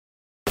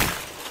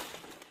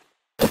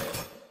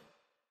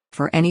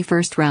For any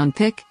first-round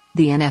pick,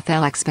 the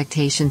NFL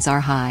expectations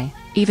are high,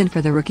 even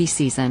for the rookie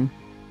season.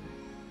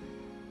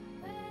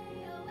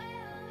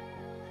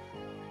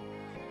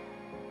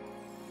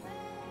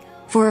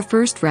 For a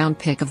first-round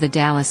pick of the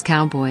Dallas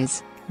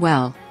Cowboys,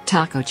 well,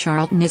 Taco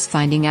Charlton is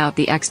finding out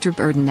the extra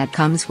burden that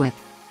comes with.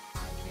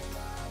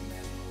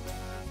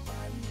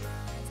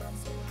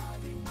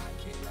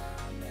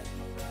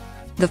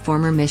 The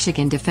former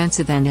Michigan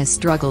defensive end has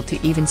struggled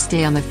to even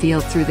stay on the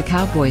field through the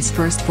Cowboys'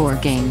 first 4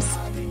 games.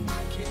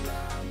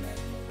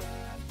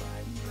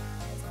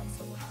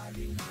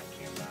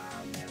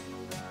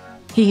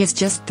 He has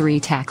just 3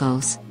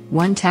 tackles,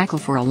 1 tackle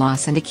for a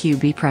loss and a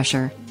QB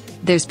pressure.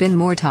 There's been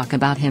more talk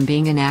about him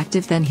being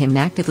inactive than him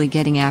actively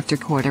getting after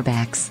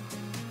quarterbacks.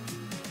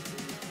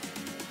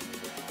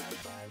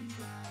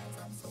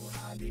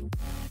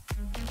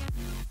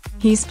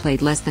 He's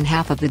played less than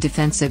half of the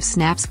defensive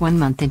snaps 1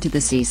 month into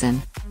the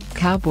season.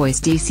 Cowboys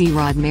DC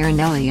Rod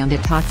Marinelli on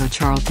Taco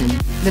Charlton,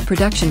 the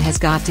production has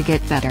got to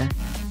get better.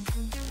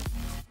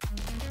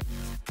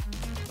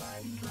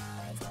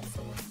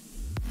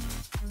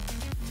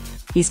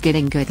 He's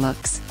getting good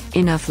looks,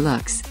 enough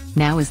looks.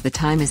 Now is the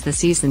time. As the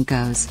season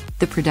goes,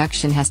 the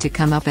production has to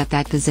come up at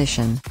that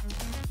position.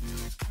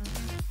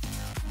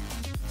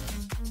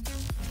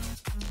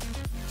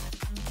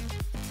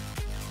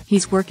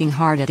 He's working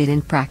hard at it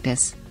in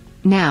practice.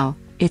 Now,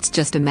 it's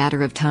just a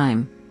matter of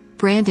time.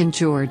 Brandon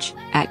George,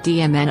 at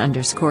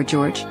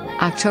 @DMN_George,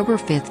 October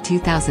 5,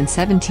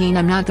 2017.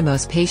 I'm not the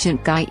most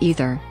patient guy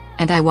either,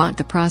 and I want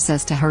the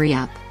process to hurry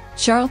up,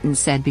 Charlton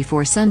said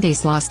before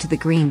Sunday's loss to the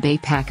Green Bay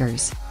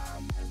Packers.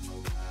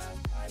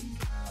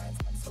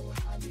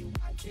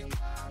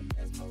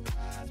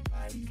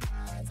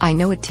 I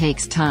know it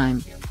takes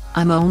time.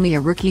 I'm only a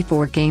rookie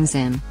 4 games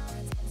in.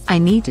 I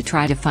need to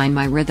try to find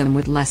my rhythm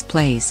with less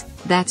plays.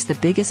 That's the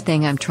biggest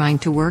thing I'm trying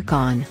to work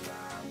on.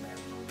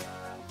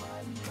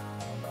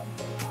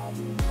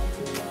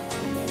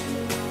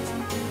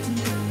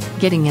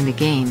 Getting in the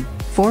game,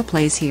 4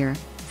 plays here,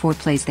 4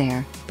 plays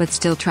there, but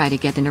still try to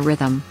get in a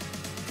rhythm.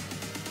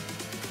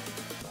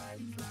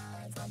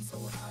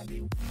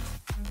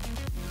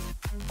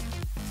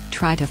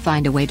 Try to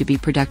find a way to be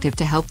productive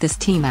to help this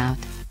team out.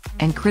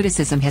 And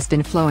criticism has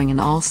been flowing in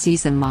all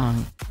season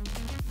long.